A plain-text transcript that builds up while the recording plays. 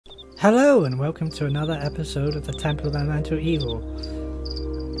Hello and welcome to another episode of the Temple of Elemental Evil.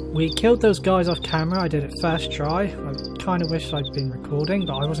 We killed those guys off camera. I did it first try. I kind of wish I'd been recording,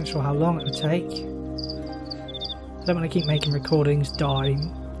 but I wasn't sure how long it would take. I don't want to keep making recordings die,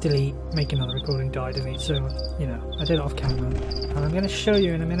 delete, make another recording die, delete, so, you know, I did it off camera. And I'm going to show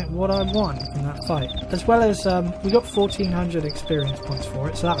you in a minute what I won from that fight. As well as, we got 1400 experience points for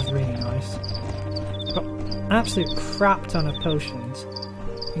it, so that was really nice. Got an absolute crap ton of potions,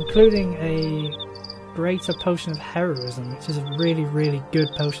 including a greater potion of heroism, which is a really, really good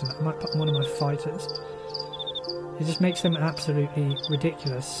potion that I might put on one of my fighters. It just makes them absolutely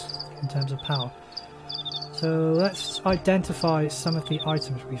ridiculous in terms of power. So let's identify some of the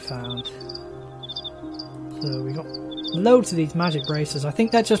items we found. So we got loads of these magic braces. I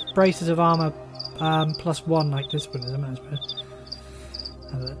think they're just braces of armor plus 1 like this one is, isn't it?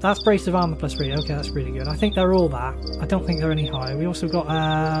 That's brace of armor plus 3. Okay, that's really good. I think they're all that. I don't think they're any higher. We also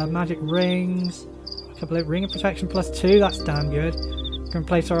got magic rings. A couple of ring of protection plus 2. That's damn good. We can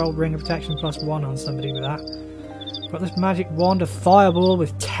place our old ring of protection plus 1 on somebody with that. Got this magic wand of fireball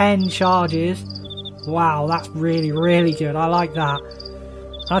with 10 charges. Wow, that's really, really good. I like that.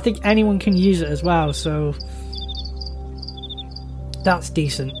 And I think anyone can use it as well, so that's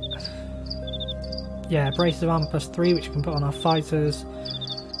decent. Yeah, brace of armor plus 3, which we can put on our fighters.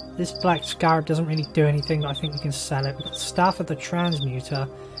 This black scarab doesn't really do anything, but I think we can sell it. We've got Staff of the Transmuter,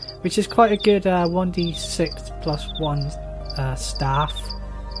 which is quite a good 1d6 plus 1 staff.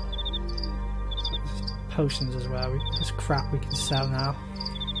 Potions as well. This crap we can sell now.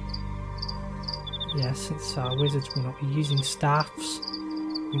 Yeah, since our wizards will not be using staffs,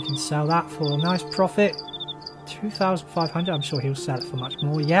 we can sell that for a nice profit. 2,500. I'm sure he'll sell it for much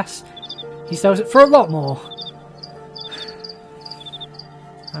more. Yes, he sells it for a lot more.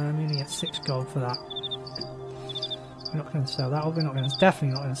 I'm going to get 6 gold for that. We're not going to sell that. We're not going to.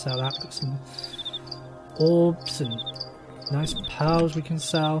 Definitely not going to sell that. We've got some orbs and nice pearls we can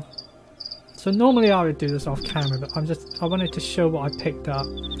sell. So normally I would do this off camera, but I wanted to show what I picked up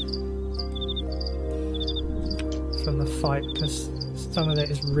from the fight because some of it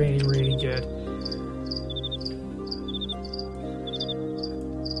is really, really good.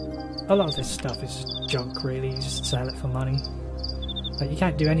 A lot of this stuff is just junk, really. You just sell it for money. Like, you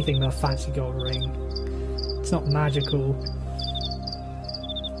can't do anything with a fancy gold ring. It's not magical.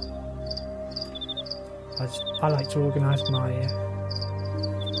 I like to organise my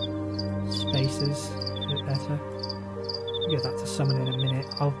spaces a bit better. I'll give that to someone in a minute.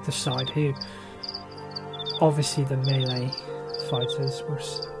 I'll decide who. Obviously the melee fighters.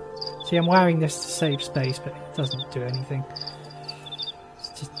 See, I'm wearing this to save space, but it doesn't do anything. It's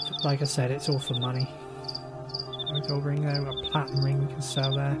just, like I said, it's all for money. A gold ring there, we've got a platinum ring we can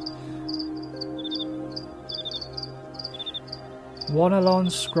sell there. Wanalon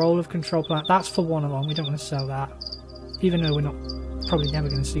Scroll of Control Plant. That's for Wanalon, we don't want to sell that. Even though we're not probably never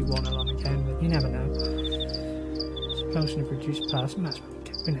going to see Wanalon again, but you never know. Potion of Reduced Person, that's what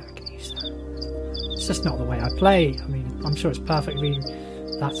we're never going to use that. It's just not the way I play. I mean, I'm sure it's perfectly.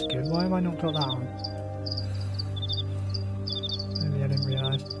 That's good. Why have I not got that on? Maybe I didn't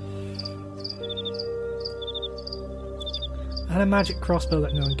realise. And a magic crossbow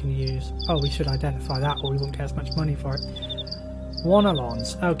that no one can use. Oh, we should identify that or we won't get as much money for it.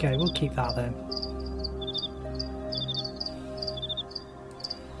 Wanalons. Okay, we'll keep that then.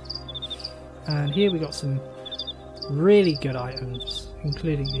 And here we got some really good items,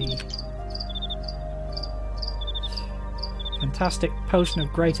 including the fantastic potion of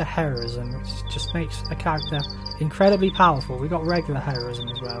greater heroism, which just makes a character incredibly powerful. We got regular heroism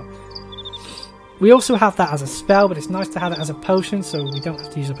as well. We also have that as a spell, but it's nice to have it as a potion so we don't have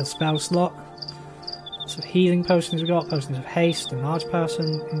to use up a spell slot. Lots of healing potions we got, potions of haste, enlarged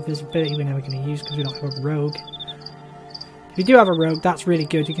person, invisibility we're never going to use because we don't have a rogue. If you do have a rogue, that's really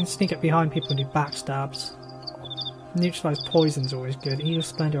good. You can sneak up behind people and do backstabs. Neutralise poison's always good. Evil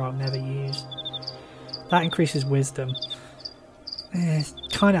Splendor I'll never use. That increases wisdom. It's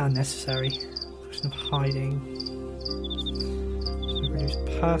kind of unnecessary. Potion of hiding. Reduced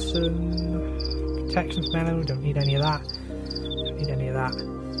person. Protection mellow, don't need any of that. Don't need any of that.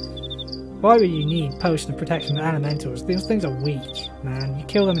 Why would you need potion of protection and elementals? These things are weak, man. You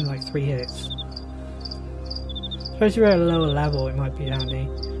kill them in like 3 hits. Especially at a lower level, it might be handy.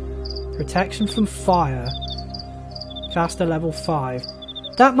 Protection from fire. Caster level 5.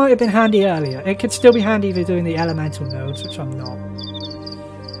 That might have been handy earlier. It could still be handy if you're doing the elemental nodes, which I'm not.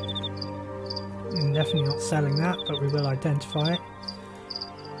 I'm definitely not selling that, but we will identify it.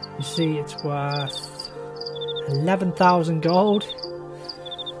 You see, it's worth 11,000 gold.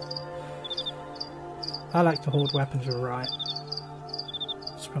 I like to hoard weapons with right.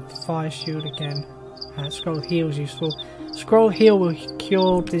 got fire shield again. Scroll of heal is useful. Scroll of heal will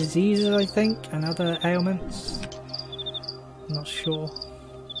cure diseases, I think, and other ailments. I'm not sure.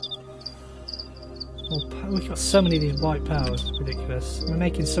 We've got so many of these white pearls, it's ridiculous. We're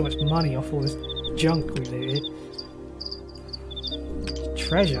making so much money off all this junk we looted.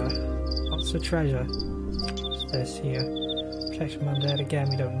 Treasure? Lots of treasure. What's this here? Protection from undead, again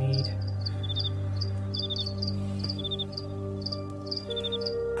we don't need.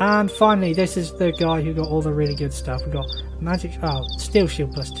 And finally, this is the guy who got all the really good stuff. We got magic. Oh, steel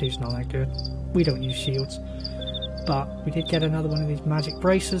shield +2 is not that good. We don't use shields. But we did get another one of these magic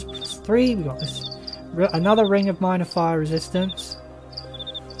braces +3. We got this. Another ring of minor fire resistance.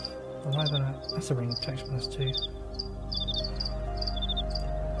 That's a ring of protection +2.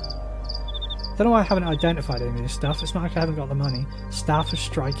 Don't know why I haven't identified any of this stuff. It's not like I haven't got the money. Staff of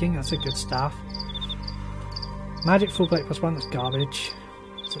striking, that's a good staff. Magic full plate +1, that's garbage.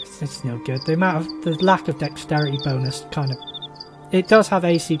 It's no good. The lack of dexterity bonus kind of. It does have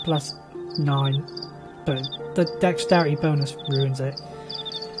AC +9, but the dexterity bonus ruins it.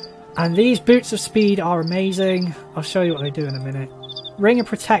 And these boots of speed are amazing. I'll show you what they do in a minute. Ring of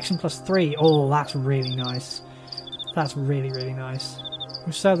protection +3. Oh, that's really nice. That's really, really nice.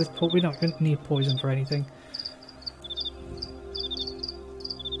 We'll sell this. We don't need poison for anything.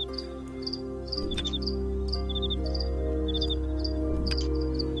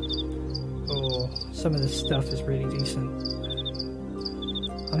 Oh, some of this stuff is really decent.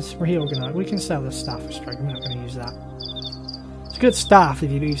 Let's reorganize. We can sell the staff of strike. We're not going to use that. It's good staff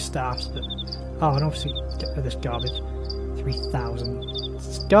if you use staffs, but oh, and obviously get rid of this garbage. 3,000.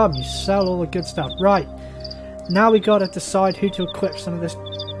 It's garbage. You sell all the good stuff. Right. Now we got to decide who to equip some of this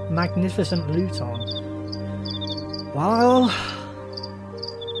magnificent loot on. Well,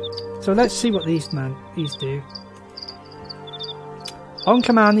 so let's see what these do. On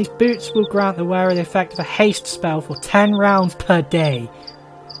command, these boots will grant the wearer the effect of a haste spell for 10 rounds per day.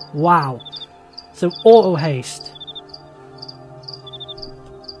 Wow. So auto haste.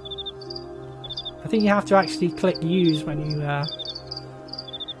 I think you have to actually click use when you I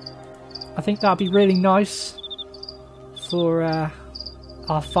think that'd be really nice for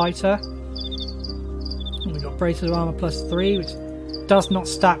our fighter. We've got braces of armor +3, which does not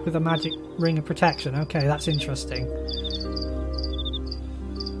stack with a magic ring of protection. Okay, that's interesting.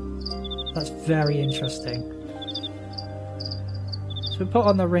 That's very interesting. So we put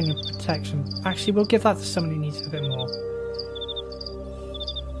on the ring of protection. Actually, we'll give that to someone who needs it a bit more.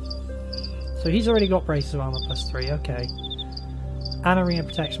 So he's already got braces of armor +3, okay. And a ring of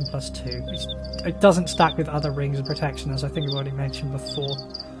protection +2, which it doesn't stack with other rings of protection, as I think I've already mentioned before.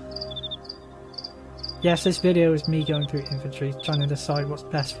 Yes, this video is me going through infantry, trying to decide what's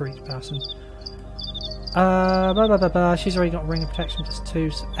best for each person. She's already got a ring of protection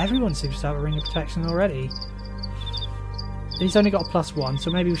 +2, so everyone seems to have a ring of protection already. He's only got a +1, so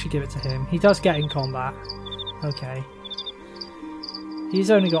maybe we should give it to him. He does get in combat. Okay.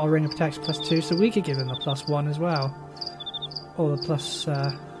 He's only got a ring of protection +2, so we could give him a +1 as well. Or the plus...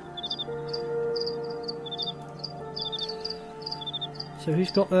 So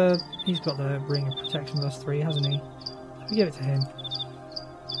who's got the... He's got the ring of protection +3, hasn't he? We give it to him.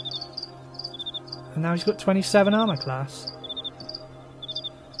 And now he's got 27 armor class.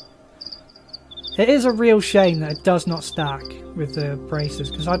 It is a real shame that it does not stack with the braces,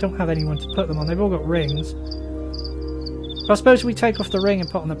 because I don't have anyone to put them on. They've all got rings. But I suppose if we take off the ring and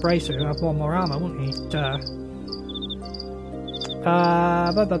put on the bracer, he'll have one more armor, wouldn't he? Duh. He's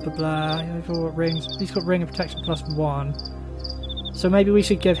all got rings. He's got ring of protection +1. So maybe we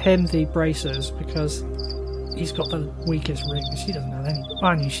should give him the bracers, because he's got the weakest ring. She doesn't have any.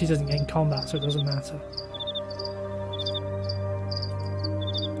 Mind you, she doesn't get in combat, so it doesn't matter.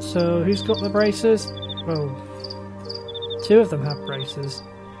 So who's got the bracers? Well, 2 of them have bracers.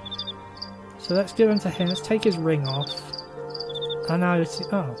 So let's give them to him. Let's take his ring off. And now it's...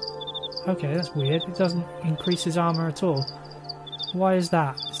 Oh. Okay, that's weird. It doesn't increase his armor at all. Why is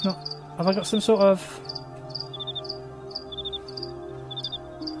that? It's not... Have I got some sort of...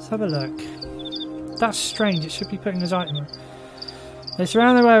 Let's have a look. That's strange. It should be putting his item on. They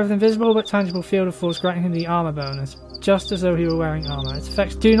surround the wearer with an invisible but tangible field of force, granting him the armor bonus, just as though he were wearing armor. Its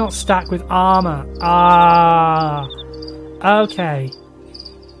effects do not stack with armor. Ah. Okay.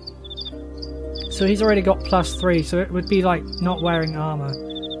 So he's already got +3, so it would be like not wearing armor.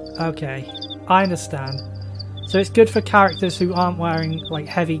 Okay, I understand. So it's good for characters who aren't wearing like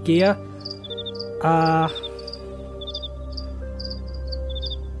heavy gear.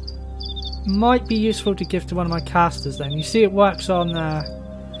 Might be useful to give to one of my casters then. You see, it works on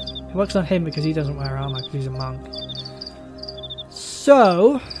him because he doesn't wear armor because he's a monk.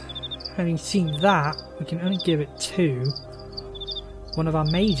 So, having seen that, we can only give it to one of our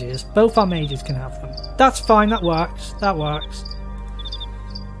mages. Both our mages can have them. That's fine, that works. That works.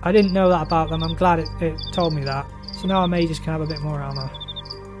 I didn't know that about them. I'm glad it told me that. So now our mages can have a bit more armor.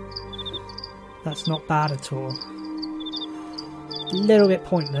 That's not bad at all. A little bit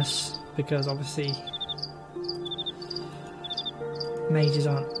pointless, because obviously mages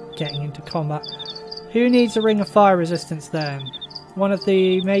aren't getting into combat. Who needs a ring of fire resistance then? One of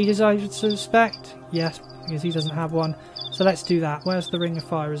the mages, I would suspect? Yes, because he doesn't have one. So let's do that. Where's the ring of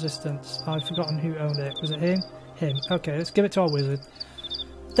fire resistance? I've forgotten who owned it. Was it him? Him. Okay, let's give it to our wizard.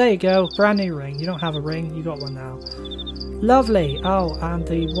 There you go. Brand new ring. You don't have a ring. You got one now. Lovely. Oh, and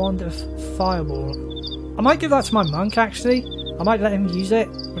the wand of fireball. I might give that to my monk, actually. I might let him use it,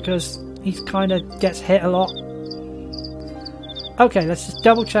 because he kind of gets hit a lot. Okay, let's just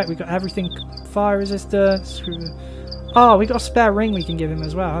double check. We've got everything. Fire resistance. Oh, we got a spare ring we can give him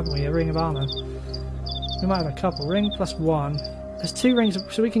as well, haven't we? A ring of armor. We might have a couple. Ring plus one. There's 2 rings,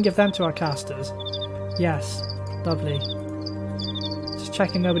 so we can give them to our casters. Yes. Lovely. Just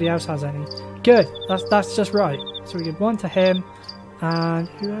checking nobody else has any. Good. That's just right. So we give one to him. And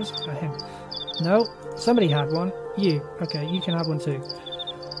who else got him? No. Somebody had one. You. Okay, you can have one too.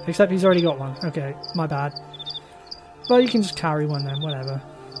 Except he's already got one. Okay, my bad. Well, you can just carry one then, whatever.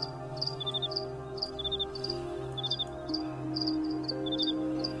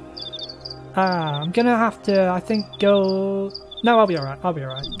 I'm gonna have to, I think, go... No, I'll be alright, I'll be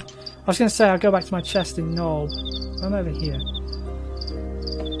alright. I was gonna say I'll go back to my chest in Knob. I'm over here.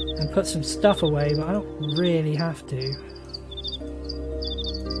 And put some stuff away, but I don't really have to.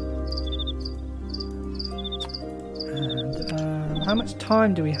 And, how much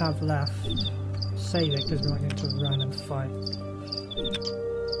time do we have left? Save it, because we're not going to a random fight.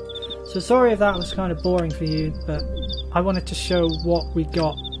 So sorry if that was kind of boring for you, but I wanted to show what we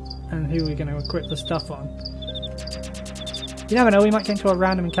got and who we're going to equip the stuff on. You never know, we might get into a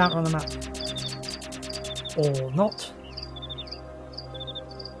random encounter on the map. Or not.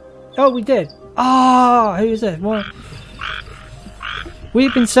 Oh, we did! Ah, who is it? What?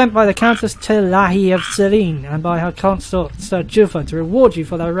 We've been sent by the Countess Tilahi of Selene and by her consort Sir Jufa to reward you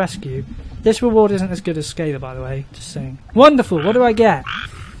for their rescue. This reward isn't as good as Scalar, by the way, just saying. Wonderful, what do I get?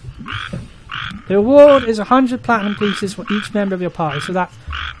 The reward is 100 platinum pieces for each member of your party, so that's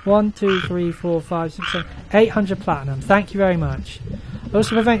 1, 2, 3, 4, 5, 6, 7, 800 platinum. Thank you very much. I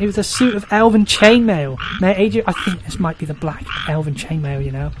also present you with a suit of elven chainmail. May I aid you? I think this might be the black elven chainmail,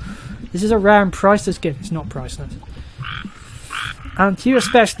 you know. This is a rare and priceless gift. It's not priceless. And to you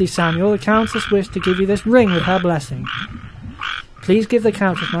especially, Samuel, the Countess wished to give you this ring with her blessing. Please give the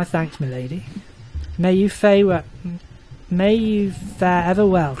Countess my thanks, milady. May you fare ever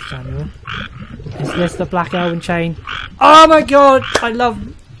well, Samuel. Is this the black elven chain? Oh my god! I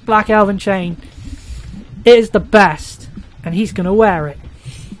love black elven chain. It is the best. And he's going to wear it.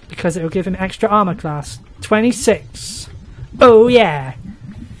 Because it will give him extra armor class. 26. Oh yeah!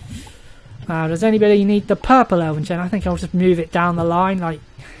 Does anybody need the purple elven chain? I think I'll just move it down the line. Like,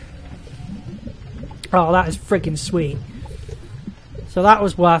 oh, that is freaking sweet. So that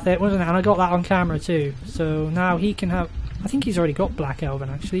was worth it, wasn't it? And I got that on camera too. So now he can have... I think he's already got black elven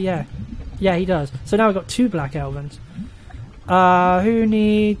actually, yeah. Yeah, he does. So now we've got 2 black elvens. Who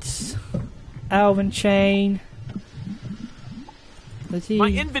needs elven chain? My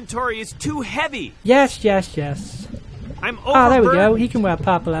inventory is too heavy. Yes, yes, yes. I'm overburdened. There we go. He can wear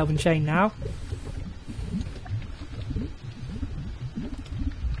purple elven chain now.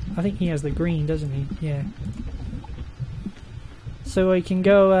 I think he has the green, doesn't he? Yeah. So we can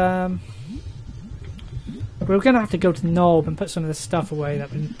go... we're going to have to go to Knob and put some of this stuff away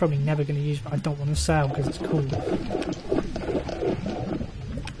that we're probably never going to use, but I don't want to sell because it's cool.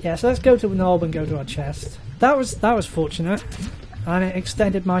 Yeah, so let's go to Knob and go to our chest. That was fortunate, and it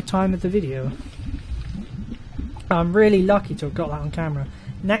extended my time with the video. I'm really lucky to have got that on camera.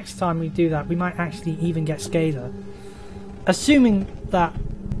 Next time we do that, we might actually even get Scalar. Assuming that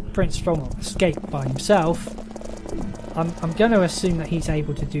Prince Stronghold escaped by himself, I'm going to assume that he's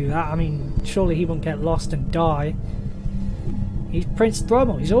able to do that. I mean, surely he won't get lost and die. He's Prince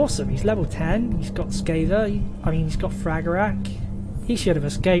Stronghold. He's awesome. He's level 10. He's got Scalar. I mean, he's got Fragarak. He should have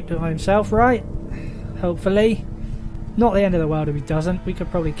escaped by himself, right? Hopefully. Not the end of the world if he doesn't. We could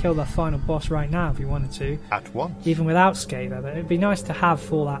probably kill the final boss right now if we wanted to. At once. Even without Scalar, but it'd be nice to have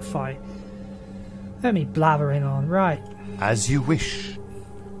for that fight. Let me blathering on. Right. As you wish.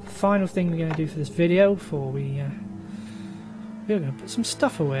 Final thing we're going to do for this video before we're going to put some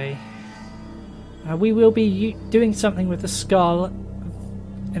stuff away. We will be doing something with the skull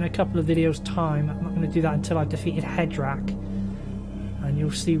in a couple of videos' time. I'm not going to do that until I've defeated Hedrak. and you'll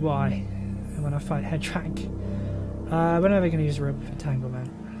see why when I fight Headrank. We're never going to use a rope of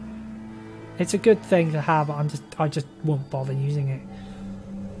entanglement. It's a good thing to have, but I just won't bother using it.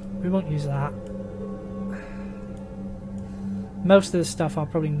 We won't use that. Most of the stuff I'll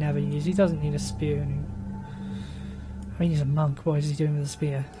probably never use. He doesn't need a spear. I mean, he's a monk. What is he doing with a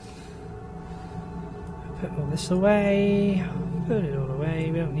spear? Put all this away. Put it all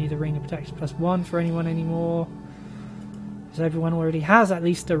away. We don't need a ring of protection +1 for anyone anymore. Because everyone already has at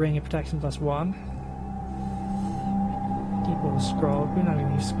least a ring of protection +1. Keep all the scroll. We don't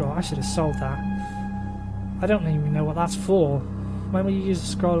even use scroll. I should have sold that. I don't even know what that's for. When will you use a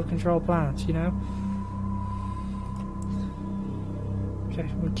scroll of control plants, you know? Okay,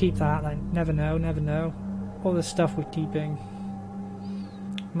 we'll keep that. Like, never know, never know. All the stuff we're keeping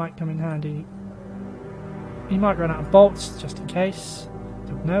might come in handy. You might run out of bolts, just in case.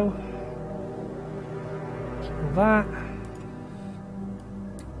 Don't know. Keep all that.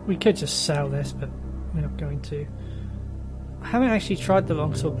 We could just sell this, but we're not going to. I haven't actually tried the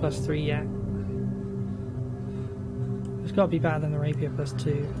longsword +3 yet. It's got to be better than the rapier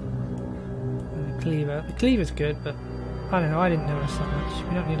 +2. And the cleaver. The cleaver's good, but I don't know, I didn't notice that much.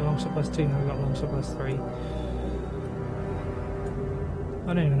 We don't need a longsword +2 now, we've got a longsword +3.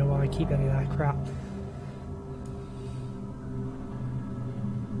 I don't even know why I keep any of that crap.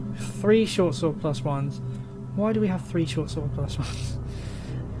 3 short sword +1s. Why do we have 3 short sword +1s?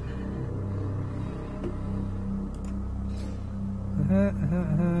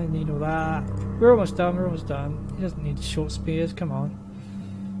 Need all that. We're almost done, we're almost done. He doesn't need short spears, come on.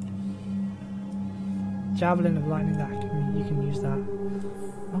 Javelin of lightning, that you can use that.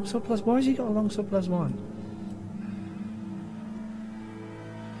 Longsword +1, why has he got a longsword +1?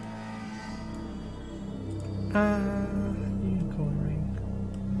 Unicorn ring.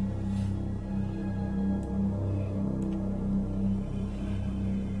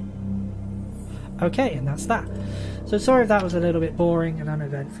 Okay, and that's that. So sorry if that was a little bit boring and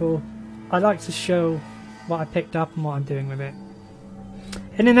uneventful. I like to show what I picked up and what I'm doing with it.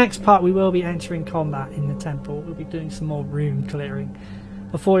 In the next part we will be entering combat in the temple. We'll be doing some more room clearing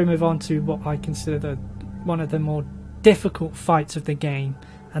before we move on to what I consider one of the more difficult fights of the game.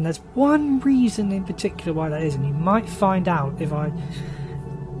 And there's one reason in particular why that is, and you might find out if I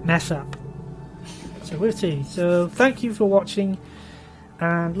mess up. So we'll see. So thank you for watching,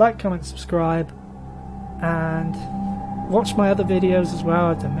 and like, comment, subscribe, and watch my other videos as well.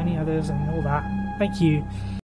 I've done many others and all that. Thank you.